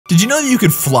Did you know that you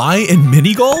could fly in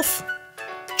mini golf?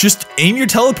 Just aim your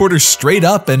teleporter straight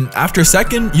up and after a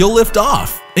second, you'll lift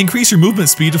off. Increase your movement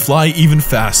speed to fly even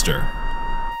faster.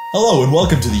 Hello and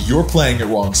welcome to the You're Playing It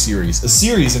Wrong series, a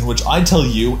series in which I tell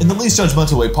you, in the least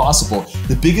judgmental way possible,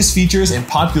 the biggest features in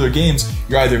popular games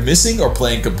you're either missing or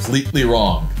playing completely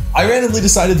wrong. I randomly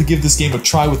decided to give this game a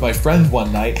try with my friend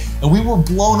one night, and we were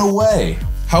blown away.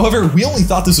 However, we only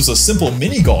thought this was a simple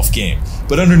mini golf game,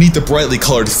 but underneath the brightly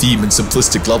colored theme and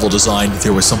simplistic level design,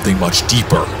 there was something much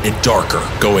deeper and darker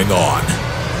going on.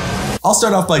 I'll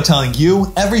start off by telling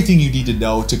you everything you need to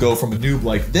know to go from a noob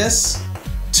like this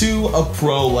to a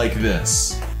pro like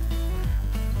this.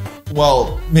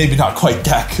 Well, maybe not quite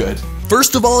that good.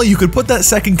 First of all, you could put that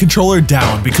second controller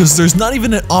down because there's not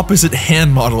even an opposite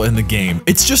hand model in the game.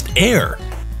 It's just air.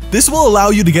 This will allow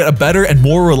you to get a better and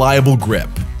more reliable grip.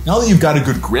 Now that you've got a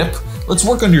good grip, let's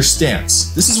work on your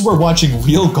stance. This is where watching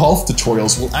real golf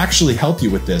tutorials will actually help you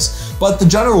with this, but the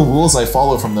general rules I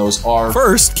follow from those are: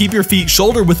 first, keep your feet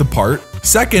shoulder width apart.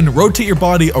 Second, rotate your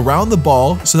body around the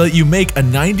ball so that you make a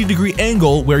 90-degree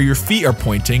angle where your feet are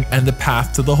pointing and the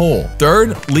path to the hole.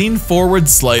 Third, lean forward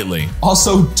slightly.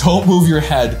 Also, don't move your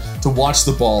head to watch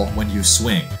the ball when you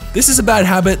swing. This is a bad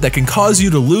habit that can cause you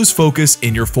to lose focus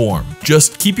in your form.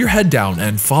 Just keep your head down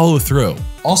and follow through.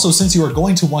 Also, since you are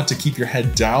going to want to keep your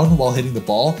head down while hitting the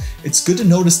ball, it's good to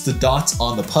notice the dots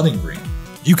on the putting green.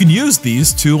 You can use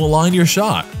these to align your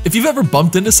shot. If you've ever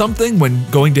bumped into something when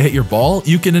going to hit your ball,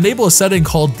 you can enable a setting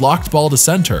called locked ball to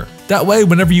center. That way,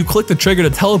 whenever you click the trigger to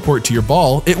teleport to your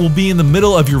ball, it will be in the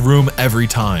middle of your room every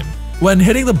time. When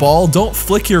hitting the ball, don't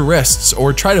flick your wrists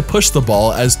or try to push the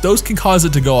ball, as those can cause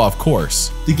it to go off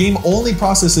course. The game only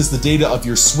processes the data of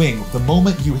your swing the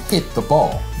moment you hit the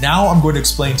ball. Now I'm going to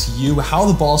explain to you how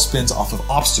the ball spins off of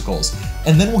obstacles,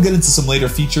 and then we'll get into some later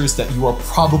features that you are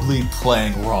probably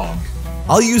playing wrong.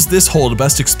 I'll use this hole to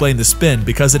best explain the spin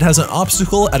because it has an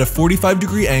obstacle at a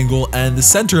 45-degree angle and the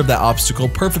center of that obstacle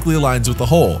perfectly aligns with the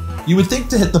hole. You would think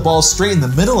to hit the ball straight in the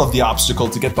middle of the obstacle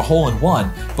to get the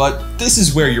hole-in-one, but this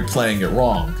is where you're playing it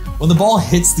wrong. When the ball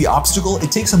hits the obstacle,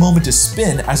 it takes a moment to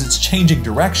spin as it's changing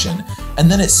direction,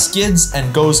 and then it skids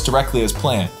and goes directly as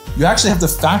planned. You actually have to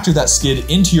factor that skid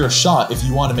into your shot if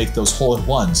you want to make those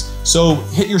hole-in-ones. So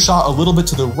hit your shot a little bit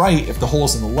to the right if the hole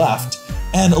is in the left,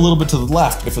 and a little bit to the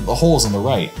left if the hole is on the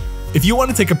right. If you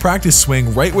want to take a practice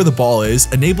swing right where the ball is,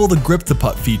 enable the grip to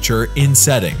putt feature in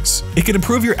settings. It can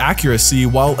improve your accuracy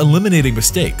while eliminating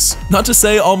mistakes. Not to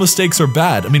say all mistakes are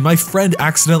bad. I mean, my friend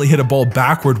accidentally hit a ball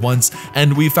backward once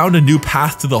and we found a new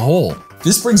path to the hole.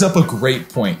 This brings up a great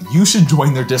point. You should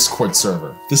join their Discord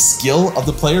server. The skill of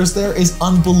the players there is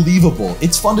unbelievable.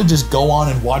 It's fun to just go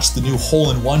on and watch the new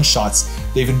hole-in-one shots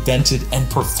they've invented and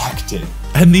perfected.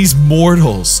 And these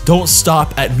mortals don't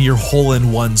stop at mere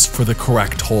hole-in-ones for the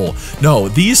correct hole. No,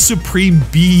 these supreme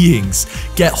beings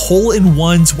get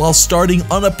hole-in-ones while starting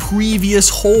on a previous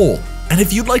hole. And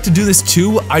if you'd like to do this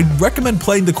too, I'd recommend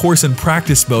playing the course in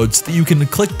practice mode so that you can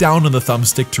click down on the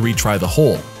thumbstick to retry the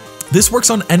hole. This works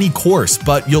on any course,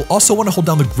 but you'll also want to hold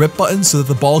down the grip button so that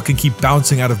the ball can keep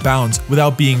bouncing out of bounds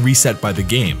without being reset by the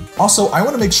game. Also, I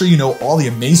want to make sure you know all the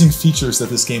amazing features that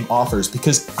this game offers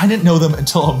because I didn't know them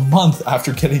until a month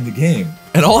after getting the game.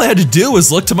 And all I had to do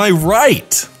was look to my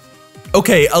right.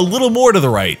 Okay, a little more to the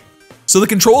right. So the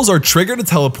controls are trigger to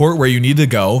teleport where you need to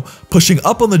go, pushing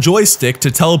up on the joystick to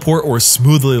teleport or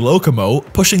smoothly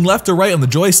locomote, pushing left or right on the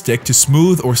joystick to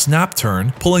smooth or snap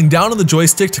turn, pulling down on the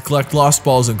joystick to collect lost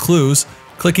balls and clues,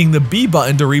 clicking the B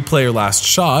button to replay your last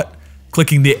shot,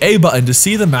 clicking the A button to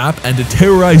see the map and to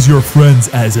terrorize your friends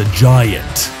as a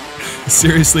giant.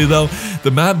 Seriously though,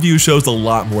 the map view shows a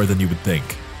lot more than you would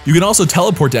think. You can also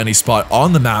teleport to any spot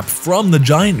on the map from the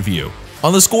giant view.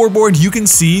 On the scoreboard you can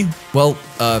see, well,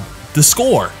 the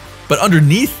score. But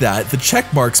underneath that, the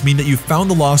check marks mean that you found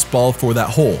the lost ball for that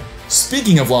hole.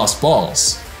 Speaking of lost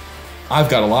balls, I've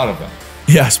got a lot of them.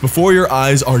 Yes, before your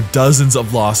eyes are dozens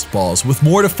of lost balls, with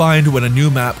more to find when a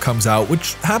new map comes out,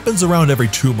 which happens around every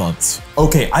 2 months.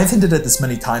 Okay, I've hinted at this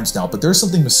many times now, but there's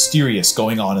something mysterious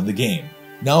going on in the game.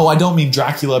 No, I don't mean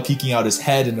Dracula peeking out his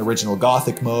head in original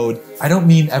Gothic mode. I don't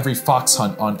mean every fox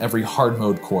hunt on every hard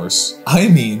mode course. I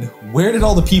mean, where did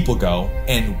all the people go,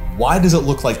 and why does it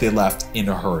look like they left in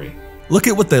a hurry? Look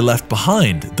at what they left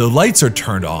behind. The lights are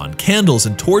turned on, candles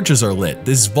and torches are lit,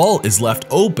 this vault is left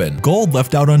open, gold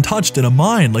left out untouched in a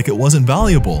mine like it wasn't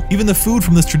valuable. Even the food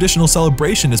from this traditional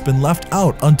celebration has been left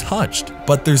out untouched.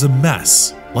 But there's a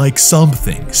mess, like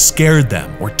something scared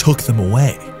them or took them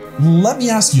away. Let me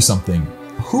ask you something.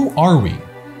 Who are we?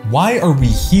 Why are we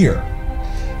here?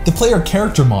 The player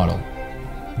character model.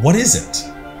 What is it?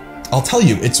 I'll tell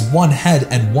you, it's one head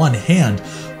and one hand,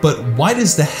 But why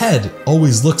does the head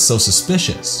always look so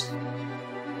suspicious?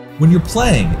 When you're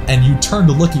playing and you turn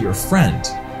to look at your friend,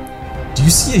 do you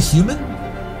see a human?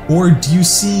 Or do you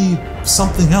see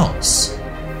something else?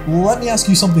 Well, let me ask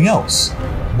you something else.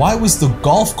 Why was the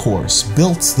golf course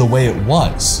built the way it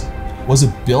was? Was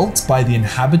it built by the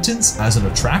inhabitants as an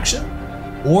attraction?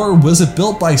 Or was it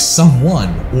built by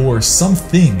someone or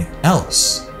something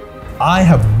else? I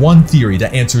have one theory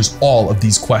that answers all of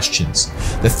these questions.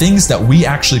 The things that we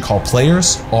actually call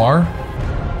players are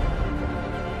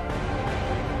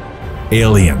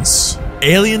aliens.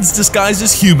 Aliens disguised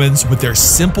as humans with their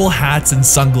simple hats and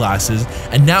sunglasses,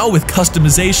 and now with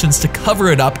customizations to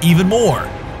cover it up even more.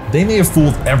 They may have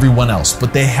fooled everyone else,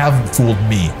 but they haven't fooled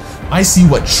me. I see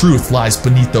what truth lies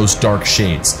beneath those dark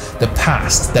shades, the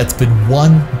past that's been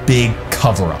one big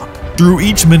cover-up. Through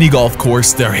each mini golf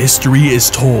course, their history is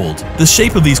told. The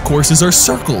shape of these courses are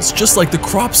circles, just like the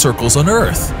crop circles on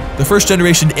Earth. The first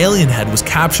generation alien head was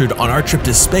captured on our trip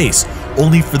to space,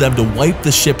 only for them to wipe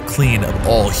the ship clean of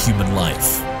all human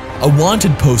life. A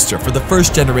wanted poster for the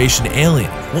first generation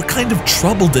alien. What kind of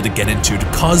trouble did it get into to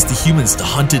cause the humans to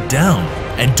hunt it down?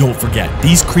 And don't forget,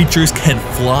 these creatures can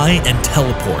fly and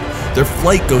teleport. Their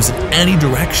flight goes in any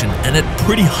direction and at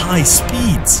pretty high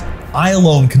speeds. I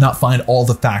alone cannot find all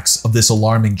the facts of this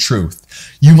alarming truth.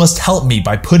 You must help me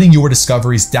by putting your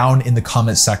discoveries down in the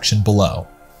comment section below.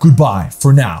 Goodbye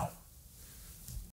for now.